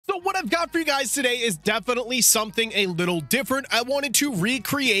what I've got for you guys today is definitely something a little different. I wanted to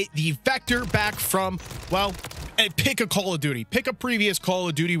recreate the vector back from, well, pick a Call of Duty, pick a previous Call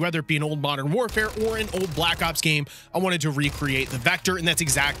of Duty, whether it be an old Modern Warfare or an old Black Ops game. I wanted to recreate the vector, and that's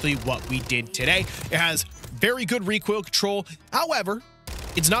exactly what we did today. It has very good recoil control. However,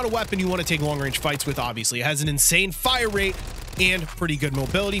 it's not a weapon you want to take long range fights with. Obviously, it has an insane fire rate and pretty good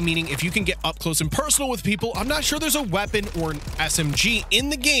mobility, meaning if you can get up close and personal with people, I'm not sure there's a weapon or an SMG in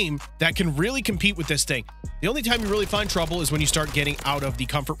the game that can really compete with this thing. The only time you really find trouble is when you start getting out of the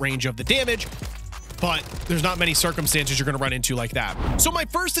comfort range of the damage, but there's not many circumstances you're going to run into like that. So my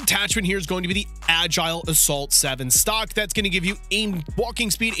first attachment here is going to be the Agile Assault 7 stock. That's going to give you aimed walking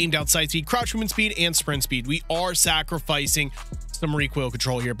speed, aimed out sight speed, crouch movement speed, and sprint speed. We are sacrificing some recoil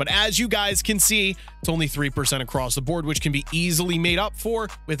control here, but as you guys can see, it's only 3% across the board, which can be easily made up for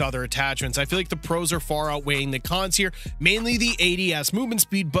with other attachments. I feel like the pros are far outweighing the cons here. Mainly the ADS movement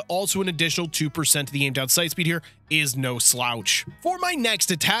speed, but also an additional 2% to the aimed out sight speed here is no slouch. For my next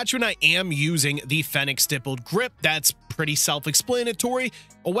attachment, I am using the Fennec stippled grip. That's pretty self-explanatory.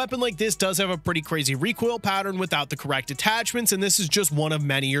 A weapon like this does have a pretty crazy recoil pattern without the correct attachments, and this is just one of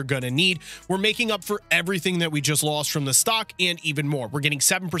many you're gonna need. We're making up for everything that we just lost from the stock and even more. We're getting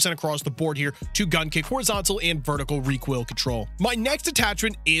 7% across the board here to gun kick, horizontal, and vertical recoil control. My next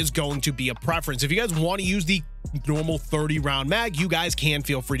attachment is going to be a preference. If you guys want to use the normal 30 round mag, you guys can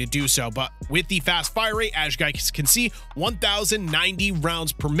feel free to do so, but with the fast fire rate, as you guys can see, 1090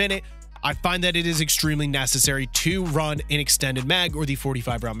 rounds per minute, I find that it is extremely necessary to run an extended mag or the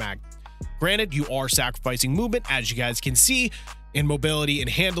 45 round mag. Granted, you are sacrificing movement, as you guys can see, in mobility and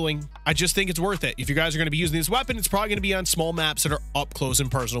handling. I just think it's worth it. If you guys are going to be using this weapon, it's probably going to be on small maps that are up close and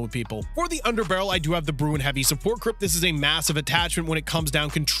personal with people. For the underbarrel, I do have the Bruin Heavy Support Grip. This is a massive attachment when it comes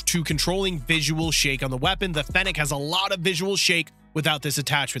down to controlling visual shake on the weapon. The Fennec has a lot of visual shake without this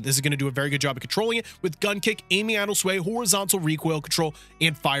attachment. This is going to do a very good job of controlling it with gun kick, aiming idle sway, horizontal recoil control,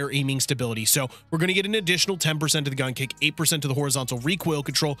 and fire aiming stability. So we're going to get an additional 10% to the gun kick, 8% to the horizontal recoil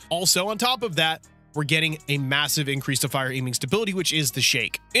control. Also on top of that, we're getting a massive increase to fire aiming stability, which is the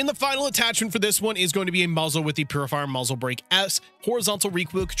shake. And the final attachment for this one is going to be a muzzle with the Purifier Muzzle Brake S, horizontal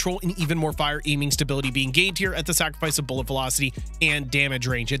recoil control, and even more fire aiming stability being gained here at the sacrifice of bullet velocity and damage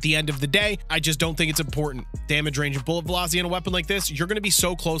range. At the end of the day, I just don't think it's important. Damage range and bullet velocity on a weapon like this, you're going to be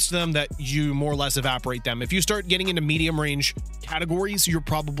so close to them that you more or less evaporate them. If you start getting into medium range categories, you're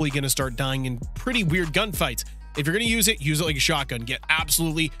probably going to start dying in pretty weird gunfights. If you're going to use it like a shotgun. Get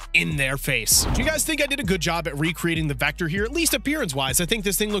absolutely in their face. Do you guys think I did a good job at recreating the vector here, at least appearance wise? I think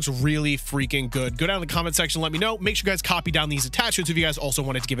this thing looks really freaking good. Go down in the comment section, let me know. Make sure you guys copy down these attachments if you guys also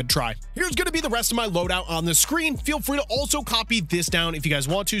wanted to give it a try. Here's going to be the rest of my loadout on the screen. Feel free to also copy this down if you guys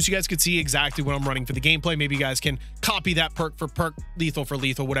want to, so you guys can see exactly what I'm running for the gameplay. Maybe you guys can copy that perk for perk, lethal for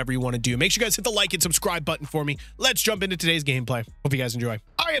lethal, whatever you want to do. Make sure you guys hit the like and subscribe button for me. Let's jump into today's gameplay. Hope you guys enjoy.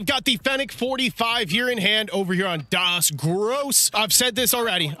 I have got the Fennec 45 here in hand over here on Das Gross. I've said this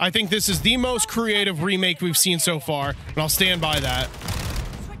already. I think this is the most creative remake we've seen so far, and I'll stand by that.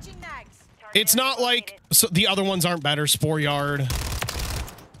 It's not like the other ones aren't better. Spore Yard.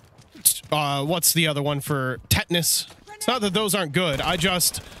 What's the other one for Tetanus? It's not that those aren't good. I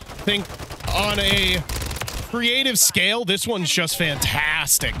just think on a creative scale, this one's just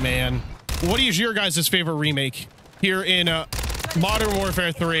fantastic, man. What is your guys' favorite remake here in Modern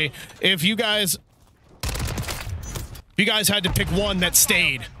Warfare 3? If you guys had to pick one that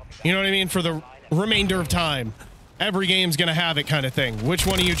stayed, you know what I mean, for the remainder of time, every game's gonna have it kind of thing. Which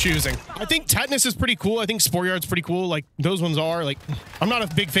one are you choosing? I think Tetanus is pretty cool. I think Spore Yard's pretty cool. Like, those ones are. Like, I'm not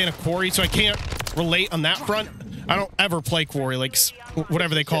a big fan of Quarry, so I can't relate on that front. I don't ever play Quarry, like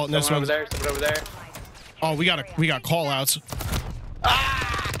whatever they call it in this one. Someone over there. Oh, we got call outs.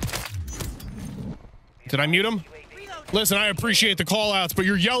 Ah! Did I mute him? Listen, I appreciate the call outs, but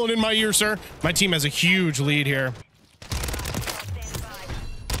you're yelling in my ear, sir. My team has a huge lead here.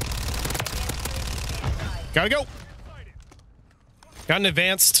 Gotta go. Got an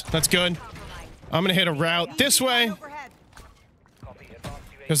advanced. That's good. I'm gonna hit a route this way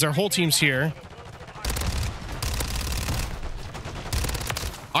because their whole team's here.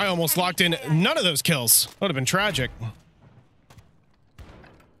 I almost locked in none of those kills. That would have been tragic.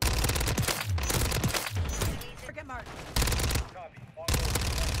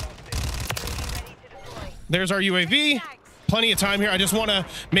 There's our UAV. Plenty of time here. I just want to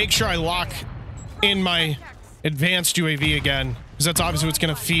make sure I lock in my advanced UAV again, because that's obviously what's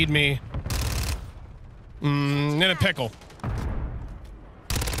going to feed me in a pickle.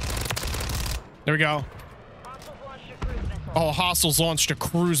 There we go. Oh, hostiles launched a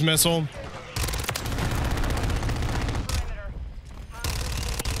cruise missile.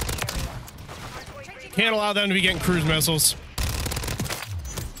 Can't allow them to be getting cruise missiles.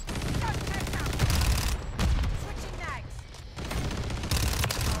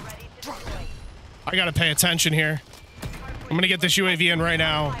 I gotta pay attention here. I'm gonna get this UAV in right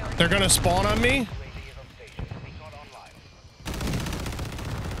now. They're gonna spawn on me.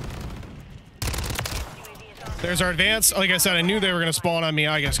 There's our advance. Like I said, I knew they were gonna spawn on me.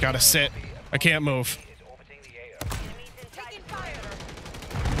 I just gotta sit. I can't move.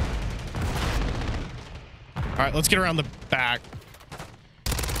 All right, let's get around the back.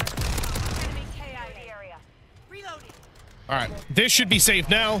 All right, this should be safe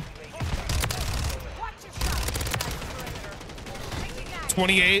now.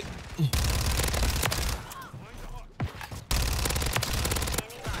 28.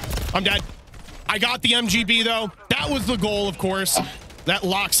 I'm dead. I got the MGB though. That was the goal, of course. That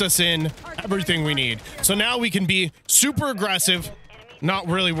locks us in everything we need. So now we can be super aggressive, not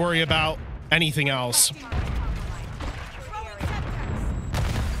really worry about anything else.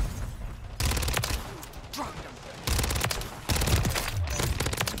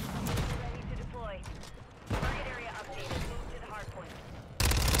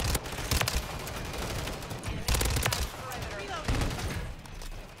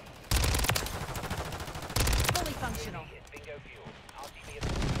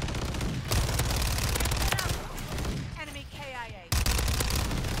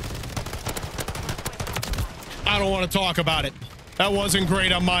 I don't want to talk about it. That wasn't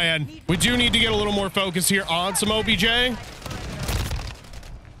great on my end. We do need to get a little more focus here on some OBJ.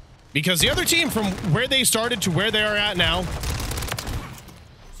 Because the other team, from where they started to where they are at now,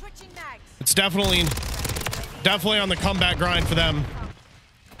 it's definitely on the comeback grind for them.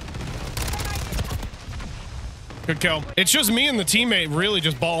 Good kill. It's just me and the teammate really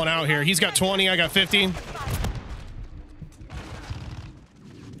just balling out here. He's got 20, I got 50.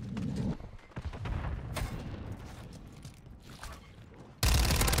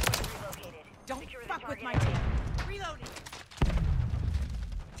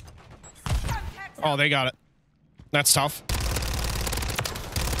 Oh, they got it. That's tough.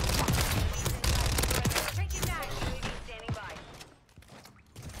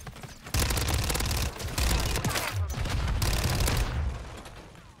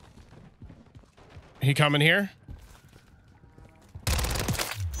 He coming here?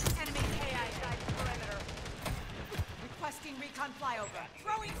 Enemy KI side perimeter. Requesting recon flyover.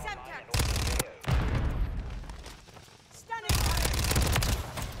 Throwing Semtex. Stunning.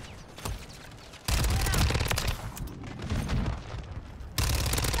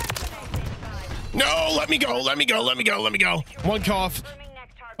 No, let me go, let me go, let me go, let me go. One cough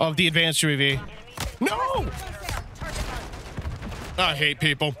of the advanced UAV. No! I hate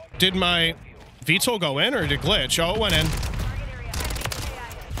people. Did my VTOL go in or did it glitch? Oh, it went in.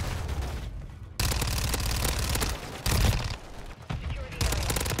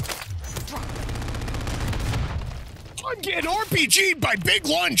 I'm getting RPG'd by Big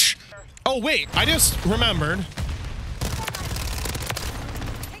Lunch. Oh, wait, I just remembered.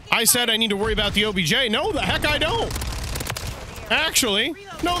 I said I need to worry about the OBJ. No, the heck I don't. Actually,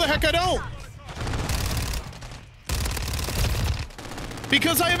 no, the heck I don't.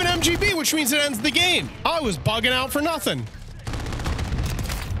 Because I have an MGB, which means it ends the game. I was bugging out for nothing.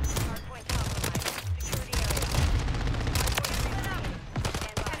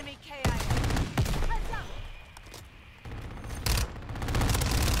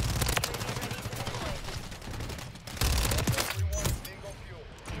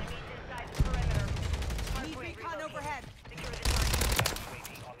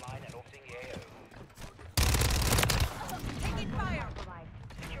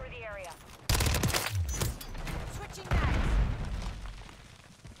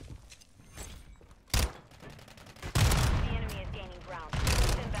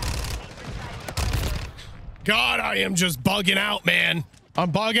 God, I am just bugging out, man.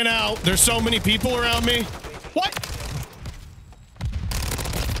 I'm bugging out. There's so many people around me. What?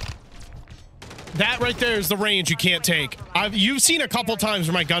 That right there is the range you can't take. You've seen a couple times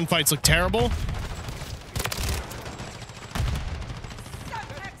where my gunfights look terrible.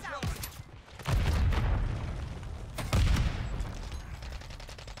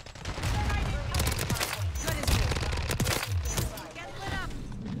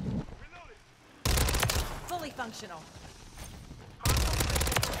 Functional.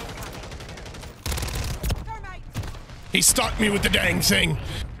 He stuck me with the dang thing.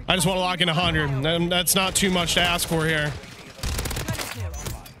 I just want to lock in 100. That's not too much to ask for here.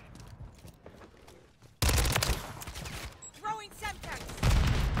 Throwing Semtex.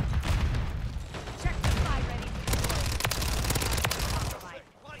 Check the fly ready.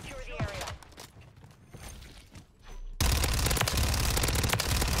 Secure the area.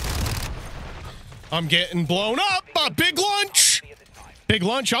 I'm getting blown up. Big lunch. Big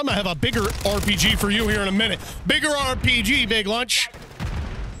lunch. I'm gonna have a bigger RPG for you here in a minute. Bigger RPG, big lunch.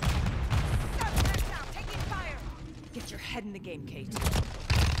 Get your head in the game, Kate.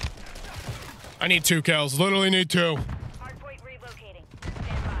 I need 2 kills. Literally need 2. Hardpoint relocating.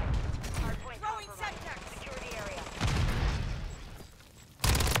 Stand by. Hardpoint Throwing compromised. Semtex. Secure the area.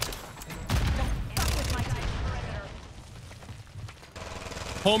 Fuck with my team. Perimeter.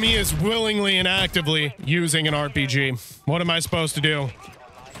 Homie is willingly and actively using an RPG. What am I supposed to do?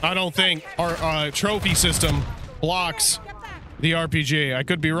 I don't think our trophy system blocks Get back. the RPG. I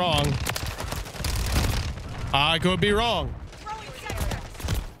could be wrong. I could be wrong. Throwing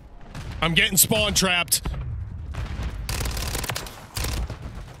Semtex. I'm getting spawn trapped.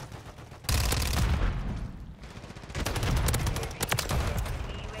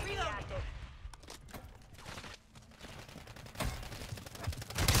 UAV active.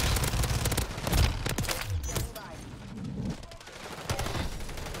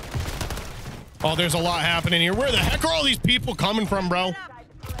 Oh, there's a lot happening here. Where the heck are all these people coming from, bro? Inside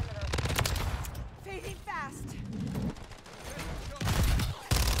the perimeter. Fading fast.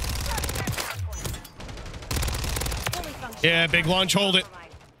 Fully functional. Yeah, big lunch. Hold it.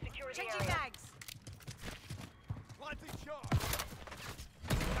 Secure the Changing area. bags.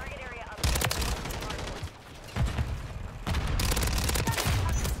 Target area updated.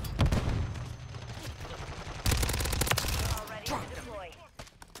 All ready to deploy.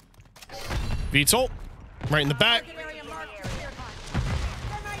 Beats ult. Right in the back. Target area marked for clear cut.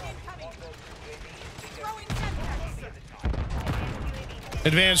 Thermite incoming. Throwing Semtex.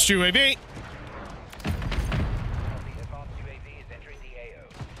 Advanced UAV.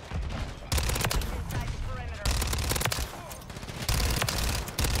 Inside the perimeter.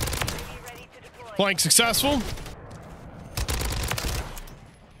 UAV ready to deploy. Flank successful.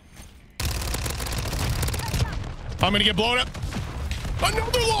 I'm gonna get blown up.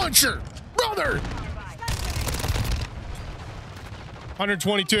 Another launcher, brother.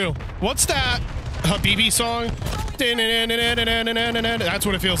 122. What's that? Habibi song? That's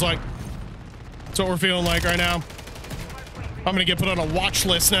what it feels like. That's what we're feeling like right now. I'm gonna get put on a watch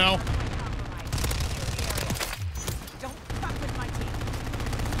list now. Don't fuck with my team.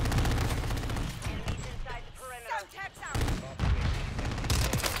 Enemies inside the perimeter. Semtex out.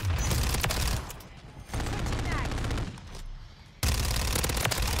 Switching bags.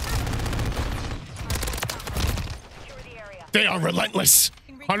 Secure the area. They are relentless.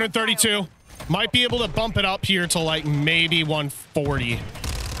 132. Might be able to bump it up here to like maybe 140.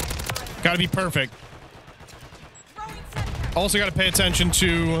 Gotta be perfect. Throwing Semtex. Also gotta pay attention to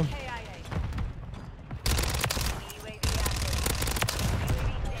KIA. UAV active.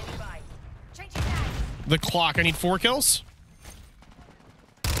 UAV standing by. Changing bags. the clock. I need 4 kills.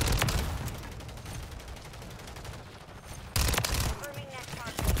 Confirming next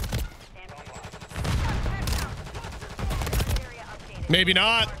target. Stand by. Target area updated. Maybe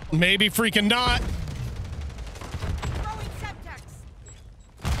not. Maybe freaking not. Throwing Semtex.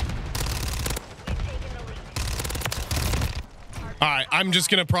 We've taken the lead. All right, I'm just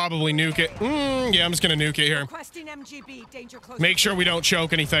gonna probably nuke it. Yeah, I'm just gonna nuke it here. Requesting MGB. Danger close. Make sure we don't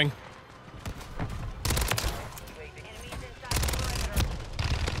choke anything. Enemies inside the perimeter.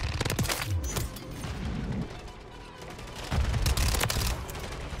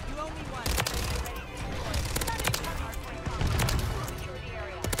 You owe me one. Secure the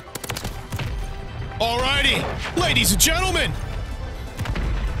area. Alrighty, ladies and gentlemen.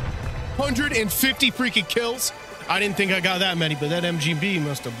 150 freaking kills. I didn't think I got that many, but that MGB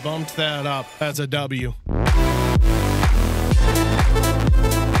must have bumped that up. That's a W.